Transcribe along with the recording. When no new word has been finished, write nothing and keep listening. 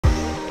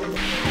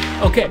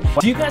Okay,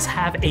 do you guys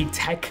have a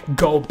Tech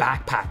Go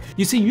backpack?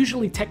 You see,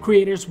 usually tech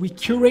creators, we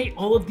curate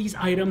all of these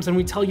items and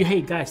we tell you, hey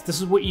guys, this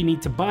is what you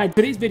need to buy.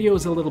 Today's video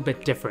is a little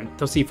bit different,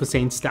 Tausif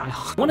Hussain style.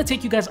 I want to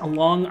take you guys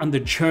along on the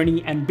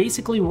journey, and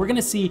basically we're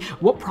gonna see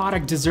what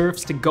product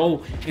deserves to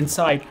go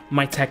inside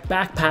my tech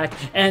backpack,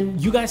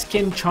 and you guys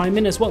can chime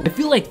in as well. I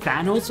feel like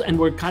Thanos, and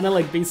we're kind of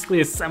like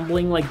basically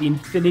assembling like the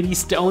Infinity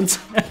Stones.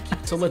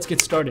 So let's get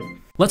started.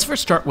 Let's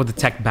first start with the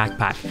tech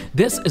backpack.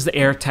 This is the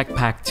Aer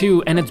Xpac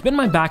 2, and it's been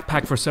my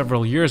backpack for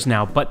several years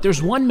now, but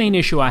there's one main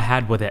issue I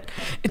had with it.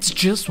 It's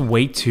just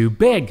way too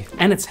big.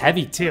 And it's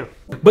heavy too.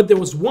 But there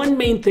was one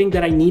main thing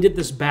that I needed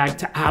this bag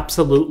to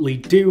absolutely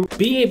do: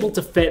 be able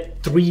to fit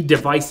 3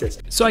 devices.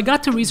 So I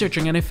got to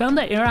researching and I found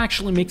that Aer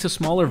actually makes a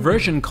smaller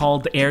version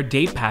called the Aer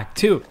Daypack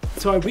 2.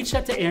 So I reached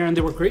out to Aer and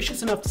they were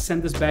gracious enough to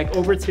send this bag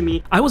over to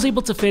me. I was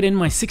able to fit in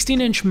my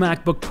 16-inch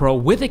MacBook Pro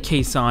with a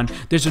case on.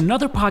 There's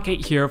another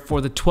pocket here for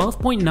the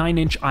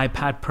 12.9-inch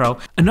iPad Pro,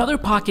 another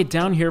pocket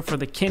down here for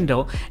the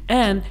Kindle,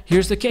 and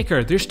here's the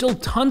kicker: there's still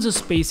tons of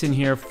space in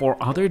here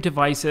for other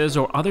devices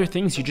or other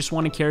things you just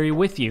want to carry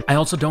with you. I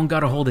also don't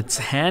got to hold its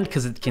hand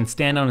because it can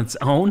stand on its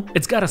own.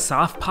 It's got a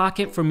soft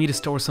pocket for me to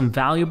store some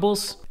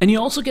valuables, and you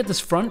also get this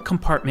front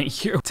compartment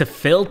here to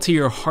fill to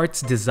your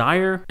heart's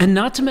desire, and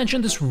not to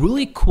mention this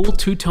really cool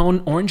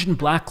two-tone orange and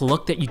black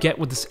look that you get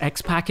with this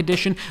Xpac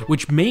edition,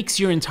 which makes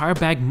your entire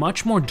bag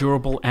much more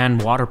durable and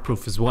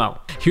waterproof as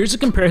well. Here's a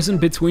comparison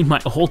between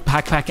my old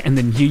backpack and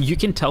the new. You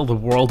can tell the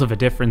world of a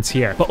difference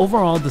here. But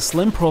overall, the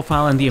slim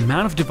profile and the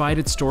amount of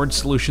divided storage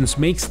solutions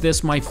makes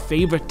this my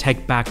favorite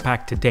tech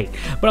backpack to date.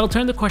 But I'll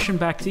turn the question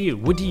back to you.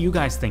 What do you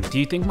guys think? Do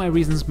you think my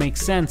reasons make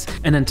sense?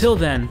 And until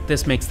then,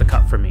 this makes the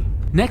cut for me.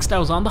 Next, I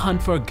was on the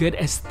hunt for a good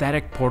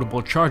aesthetic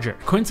portable charger.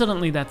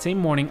 Coincidentally, that same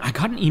morning, I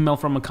got an email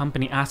from a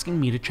company asking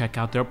me to check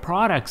out their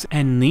products,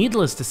 and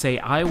needless to say,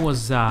 I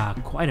was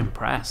quite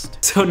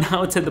impressed. So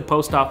now it's at the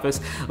post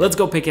office. Let's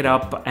go pick it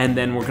up, and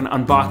then we're gonna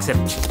unbox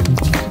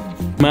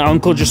it. My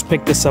uncle just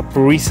picked this up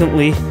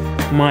recently.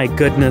 My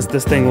goodness,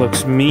 this thing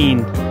looks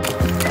mean.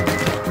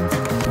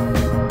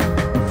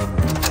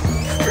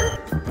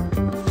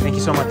 Thank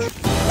you so much.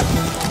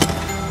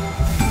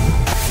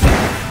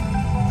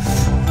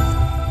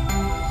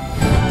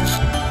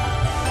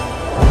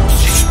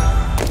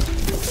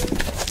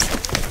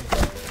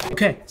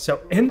 Okay, so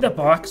in the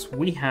box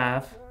we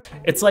have,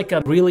 it's like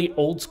a really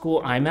old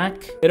school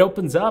iMac. It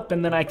opens up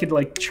and then I could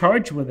like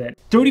charge with it.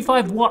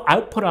 35-watt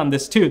output on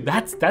this too.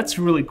 That's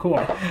really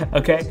cool.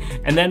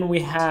 Okay, and then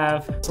we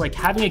have, it's like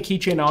having a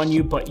keychain on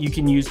you, but you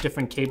can use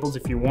different cables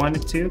if you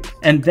wanted to.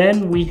 And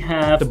then we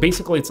have, so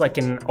basically it's like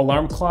an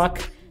alarm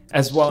clock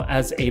as well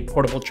as a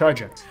portable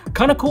charger.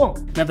 Kind of cool.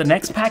 Now the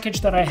next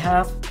package that I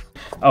have,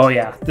 oh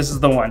yeah, this is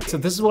the one. So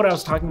this is what I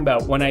was talking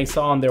about when I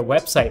saw on their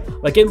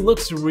website. Like, it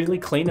looks really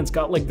clean. It's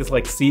got like this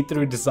like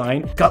see-through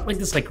design. Got like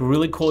this like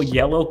really cool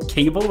yellow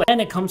cable, and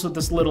it comes with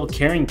this little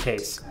carrying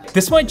case.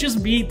 This might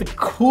just be the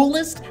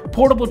coolest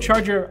portable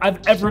charger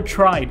I've ever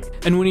tried.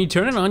 And when you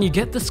turn it on, you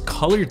get this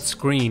colored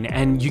screen,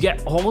 and you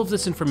get all of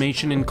this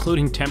information,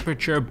 including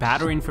temperature,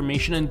 battery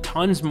information, and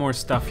tons more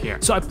stuff here.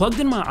 So I plugged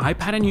in my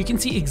iPad and you can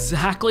see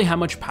exactly how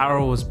much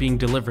power was being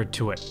delivered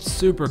to it.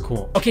 Super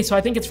cool. Okay, so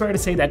I think it's fair to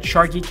say that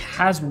Shargeek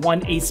has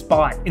won a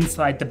spot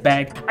inside the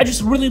bag. I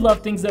just really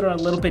love things that are a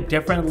little bit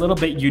different, a little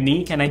bit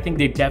unique, and I think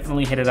they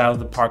definitely hit it out of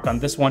the park on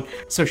this one.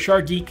 So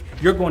Shargeek,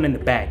 you're going in the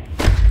bag.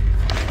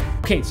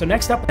 Okay, so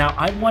next up, now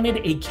I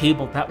wanted a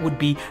cable that would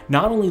be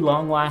not only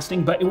long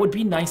lasting, but it would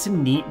be nice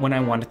and neat when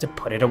I wanted to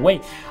put it away.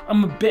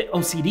 I'm a bit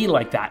OCD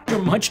like that. After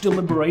much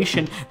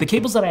deliberation, the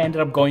cables that I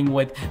ended up going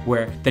with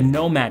were the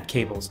Nomad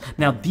cables.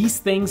 Now these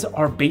things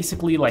are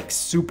basically like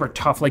super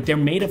tough, like they're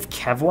made of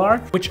Kevlar,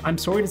 which I'm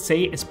sorry to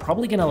say is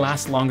probably gonna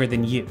last longer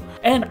than you.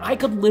 And I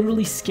could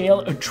literally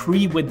scale a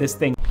tree with this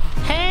thing.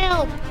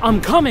 Help!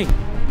 I'm coming!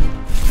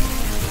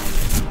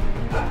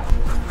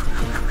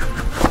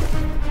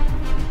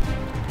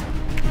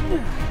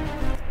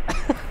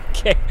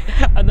 Okay,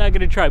 I'm not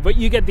gonna try, but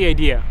you get the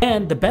idea.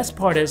 And the best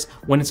part is,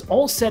 when it's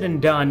all said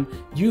and done,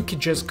 you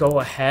could just go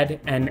ahead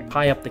and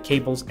tie up the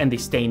cables and they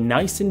stay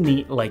nice and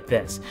neat like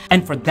this.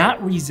 And for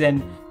that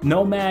reason,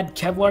 Nomad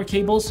Kevlar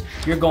cables,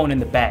 you're going in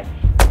the bag.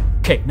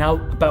 Okay, now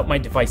about my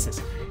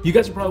devices. You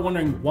guys are probably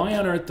wondering, why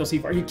on earth,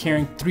 Tausif, are you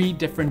carrying 3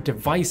 different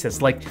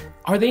devices? Like,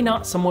 are they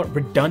not somewhat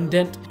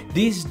redundant?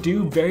 These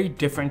do very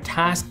different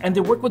tasks, and they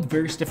work with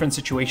various different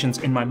situations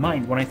in my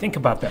mind when I think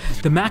about them.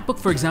 The MacBook,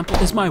 for example,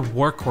 is my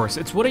workhorse.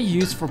 It's what I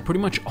use for pretty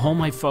much all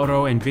my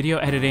photo and video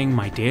editing,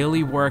 my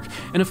daily work,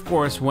 and of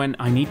course, when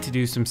I need to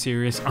do some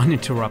serious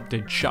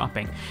uninterrupted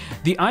shopping.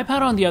 The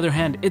iPad, on the other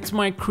hand, it's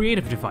my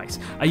creative device.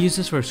 I use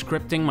this for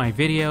scripting my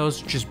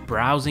videos, just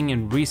browsing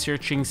and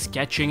researching,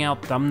 sketching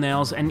out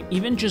thumbnails, and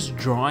even just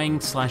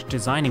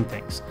drawing/designing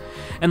things.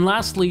 And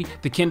lastly,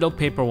 the Kindle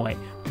Paperwhite.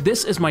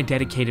 This is my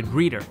dedicated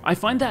reader. I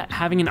find that that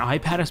having an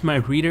iPad as my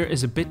reader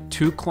is a bit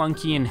too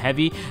clunky and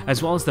heavy,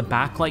 as well as the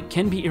backlight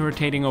can be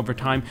irritating over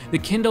time, the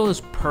Kindle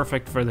is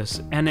perfect for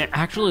this, and it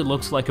actually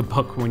looks like a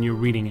book when you're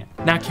reading it.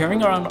 Now,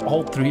 carrying around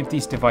all three of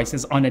these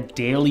devices on a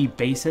daily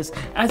basis,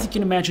 as you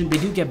can imagine, they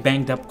do get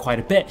banged up quite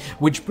a bit,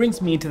 which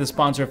brings me to the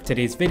sponsor of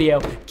today's video,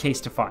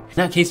 Casetify.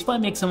 Now, Casetify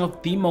makes some of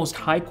the most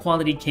high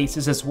quality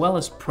cases as well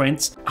as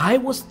prints. I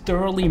was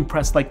thoroughly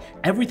impressed, like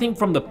everything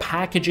from the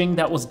packaging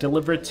that was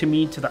delivered to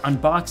me to the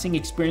unboxing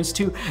experience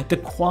to the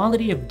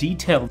quality of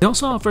detail. They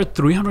also offer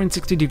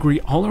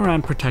 360-degree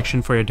all-around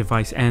protection for your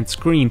device and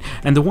screen,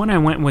 and the one I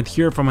went with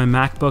here for my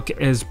MacBook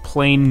is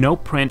plain no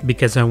print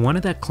because I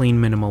wanted that clean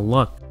minimal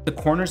look. The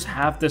corners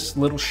have this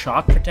little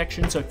shock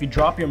protection, so if you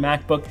drop your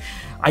MacBook,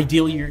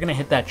 ideally you're gonna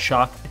hit that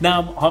shock. Now,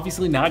 I'm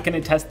obviously not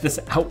gonna test this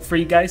out for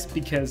you guys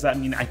because I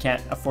mean, I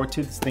can't afford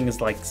to. This thing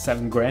is like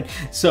 7 grand.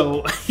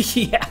 So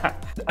yeah.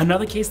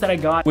 Another case that I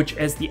got, which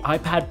is the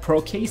iPad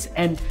Pro case,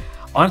 and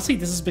honestly,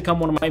 this has become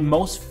one of my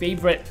most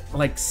favorite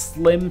like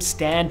slim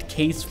stand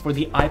case for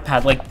the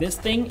iPad. Like this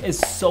thing is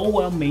so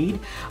well made.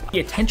 The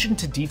attention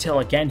to detail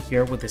again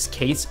here with this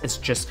case is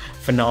just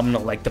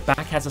phenomenal. Like the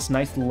back has this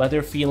nice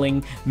leather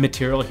feeling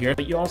material here,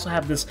 but you also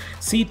have this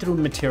see-through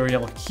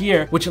material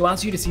here, which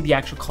allows you to see the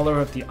actual color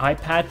of the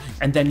iPad.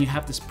 And then you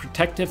have this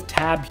protective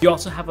tab. You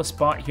also have a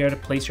spot here to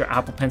place your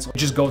Apple Pencil,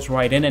 which just goes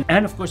right in.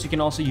 And of course, you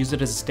can also use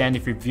it as a stand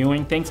if you're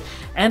viewing things.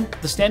 And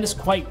the stand is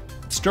quite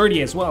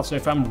sturdy as well, so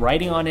if I'm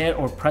writing on it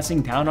or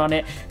pressing down on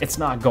it, it's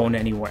not going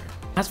anywhere.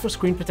 As for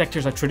screen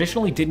protectors, I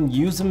traditionally didn't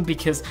use them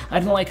because I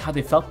didn't like how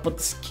they felt, but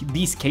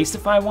these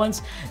Casetify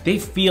ones, they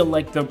feel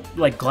like they're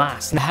like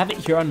glass. And I have it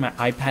here on my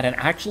iPad, and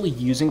actually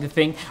using the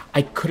thing,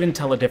 I couldn't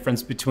tell a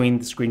difference between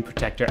the screen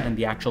protector and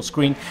the actual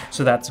screen,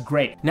 so that's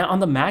great. Now on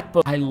the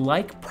MacBook, I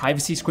like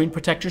privacy screen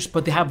protectors,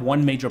 but they have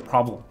one major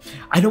problem.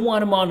 I don't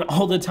want them on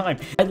all the time.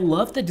 I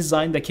love the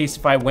design that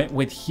Casetify went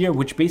with here,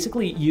 which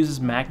basically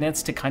uses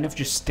magnets to kind of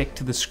just stick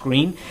to the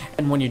screen,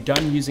 and when you're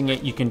done using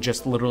it, you can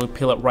just literally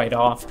peel it right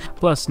off.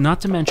 Plus,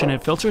 not to mention,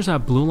 it filters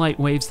out blue light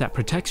waves that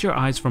protects your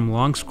eyes from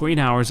long screen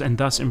hours and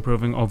thus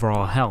improving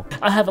overall health.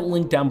 I have it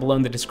linked down below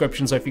in the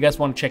description, so if you guys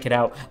want to check it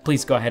out,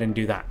 please go ahead and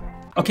do that.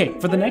 Okay,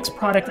 for the next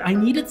product, I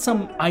needed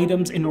some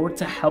items in order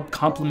to help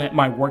complement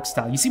my work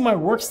style. You see, my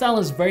work style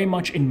is very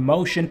much in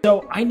motion,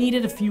 so I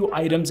needed a few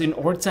items in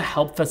order to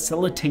help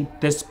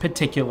facilitate this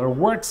particular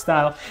work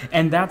style,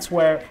 and that's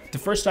where the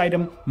first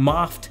item,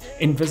 Moft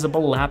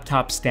Invisible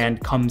Laptop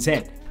Stand, comes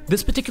in.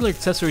 This particular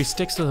accessory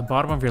sticks to the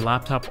bottom of your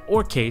laptop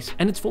or case,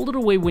 and it's folded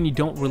away when you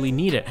don't really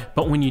need it.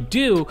 But when you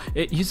do,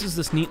 it uses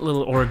this neat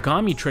little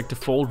origami trick to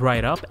fold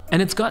right up,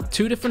 and it's got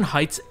 2 different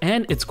heights,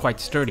 and it's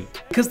quite sturdy.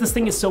 Because this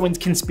thing is so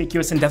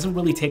inconspicuous and doesn't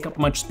really take up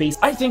much space,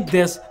 I think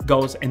this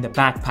goes in the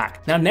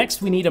backpack. Now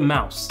next, we need a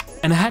mouse.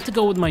 And I had to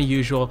go with my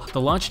usual,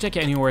 the Logitech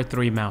Anywhere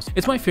 3 mouse.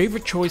 It's my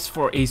favorite choice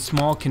for a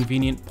small,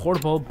 convenient,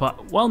 portable,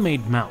 but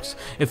well-made mouse.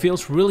 It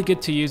feels really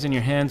good to use in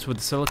your hands with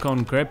the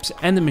silicone grips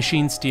and the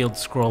machine-steeled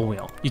scroll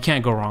wheel. You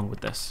can't go wrong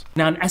with this.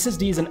 Now, an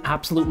SSD is an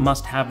absolute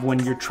must-have when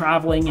you're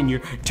traveling and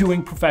you're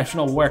doing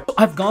professional work.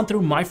 I've gone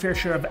through my fair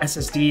share of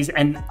SSDs,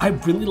 and I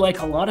really like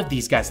a lot of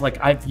these guys. Like,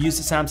 I've used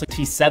the Samsung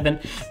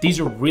T7. These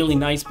are really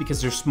nice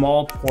because they're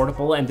small,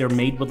 portable, and they're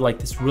made with like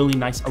this really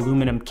nice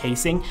aluminum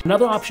casing.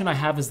 Another option I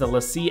have is the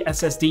LaCie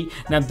SSD.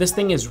 Now, this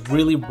thing is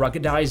really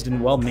ruggedized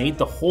and well made.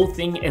 The whole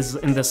thing is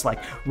in this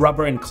like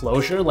rubber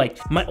enclosure. Like,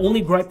 my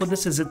only gripe with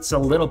this is it's a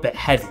little bit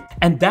heavy.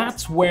 And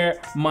that's where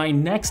my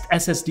next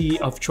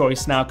SSD of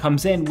choice now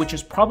comes in, which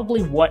is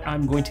probably what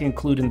I'm going to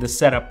include in this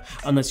setup,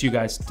 unless you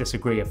guys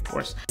disagree, of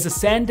course. It's a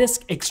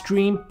SanDisk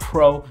Extreme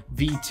Pro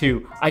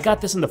V2. I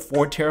got this in the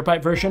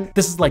 4TB version.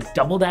 This is like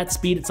double that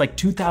speed. It's like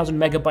 2000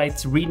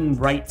 megabytes read and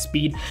write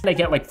speed. And I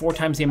get like 4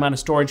 times the amount of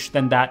storage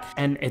than that,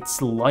 and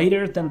it's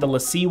lighter than the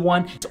LaCie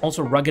one. It's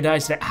also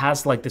ruggedized. It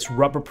has like this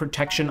rubber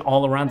protection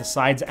all around the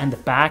sides and the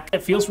back.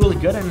 It feels really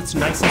good, and it's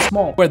nice and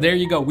small. Well, there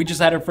you go. We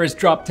just had our first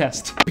drop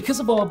test. Because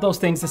of all of those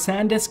things, the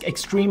SanDisk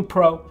Extreme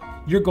Pro,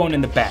 you're going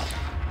in the bag.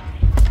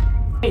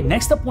 Okay,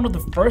 next up, one of the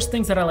first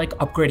things that I like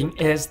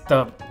upgrading is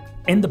the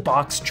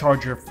in-the-box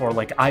charger for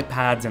like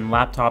iPads and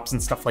laptops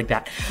and stuff like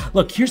that.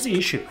 Look, here's the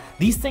issue.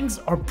 These things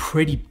are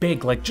pretty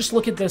big. Like, just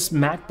look at this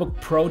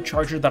MacBook Pro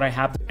charger that I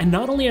have. And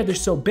not only are they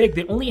so big,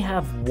 they only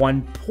have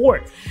 1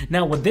 port.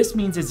 Now, what this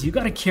means is you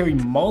gotta carry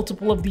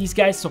multiple of these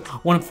guys. So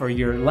one for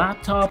your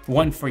laptop,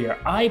 one for your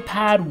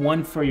iPad,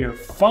 one for your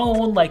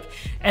phone, like,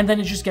 and then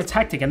it just gets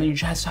hectic. And then you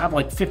just have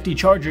like 50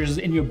 chargers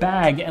in your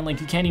bag, and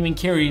like you can't even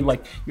carry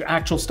like your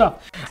actual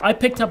stuff. I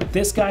picked up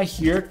this guy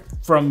here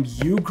from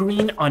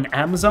Ugreen on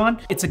Amazon.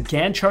 It's a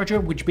GAN charger,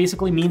 which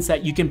basically means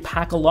that you can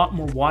pack a lot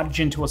more wattage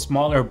into a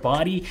smaller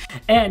body,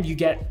 and you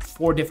get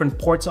 4 different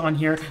ports on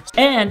here.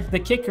 And the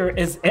kicker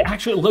is it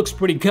actually looks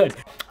pretty good.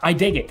 I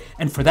dig it.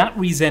 And for that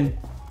reason,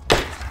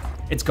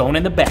 it's going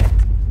in the bag.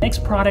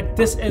 Next product,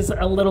 this is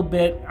a little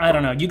bit, I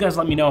don't know, you guys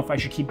let me know if I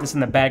should keep this in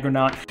the bag or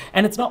not.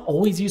 And it's not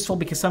always useful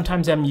because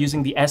sometimes I'm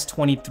using the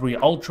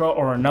S23 Ultra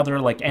or another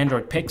like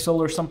Android Pixel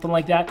or something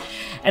like that.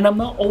 And I'm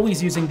not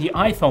always using the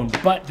iPhone.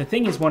 But the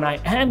thing is, when I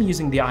am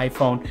using the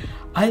iPhone,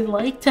 I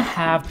like to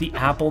have the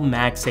Apple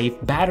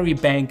MagSafe battery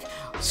bank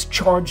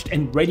charged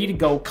and ready to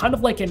go, kind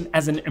of like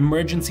as an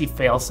emergency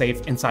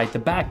failsafe inside the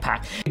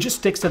backpack. It just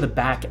sticks to the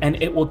back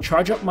and it will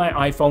charge up my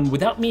iPhone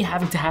without me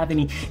having to have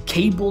any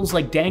cables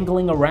like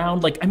dangling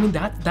around. Like, I mean,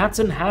 that's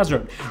a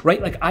hazard,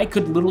 right? Like, I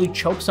could literally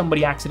choke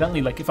somebody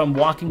accidentally. Like, if I'm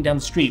walking down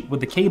the street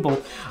with the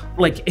cable,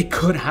 like, it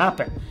could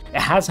happen.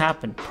 It has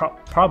happened,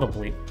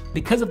 probably.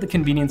 Because of the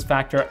convenience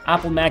factor,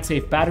 Apple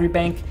MagSafe battery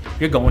bank,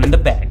 you're going in the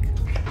bag.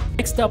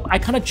 Next up, I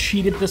kind of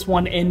cheated this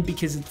one in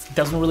because it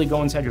doesn't really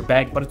go inside your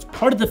bag, but it's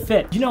part of the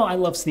fit. You know I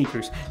love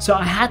sneakers, so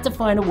I had to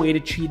find a way to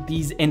cheat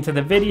these into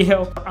the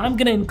video. I'm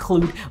gonna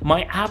include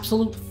my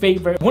absolute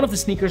favorite, one of the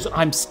sneakers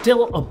I'm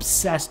still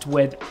obsessed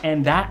with,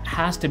 and that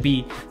has to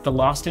be the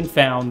Lost and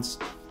Found's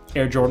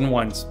Air Jordan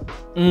 1s.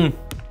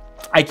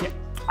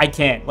 I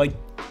can't. Like,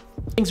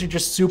 things are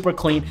just super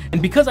clean,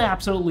 and because I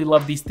absolutely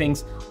love these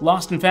things,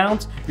 Lost and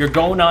Founds, you're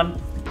going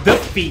on the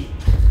feet.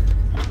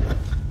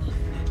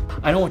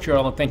 I know what you're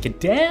all thinking,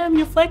 damn,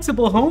 you're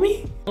flexible,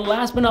 homie.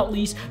 Last but not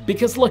least,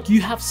 because look, you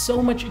have so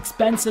much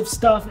expensive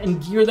stuff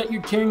and gear that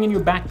you're carrying in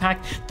your backpack,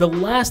 the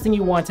last thing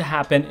you want to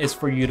happen is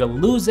for you to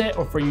lose it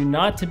or for you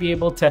not to be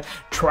able to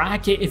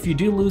track it if you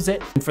do lose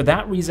it. And for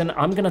that reason,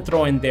 I'm gonna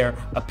throw in there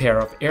a pair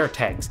of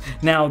AirTags.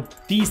 Now,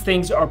 these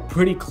things are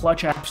pretty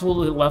clutch. I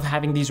absolutely love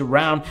having these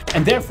around.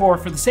 And therefore,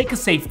 for the sake of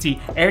safety,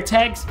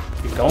 AirTags,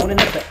 you're going in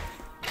the bag.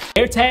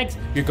 AirTags,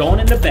 you're going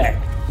in the bag.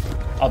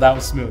 Oh, that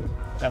was smooth.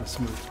 That was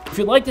smooth. If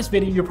you like this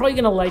video, you're probably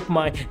gonna like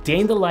my day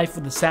in the life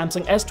with the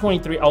Samsung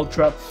S23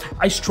 Ultra.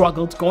 I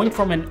struggled going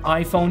from an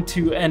iPhone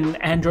to an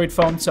Android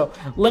phone, so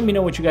let me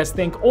know what you guys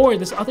think, or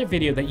this other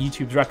video that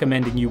YouTube's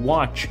recommending you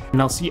watch,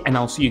 and I'll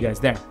see you guys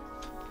there.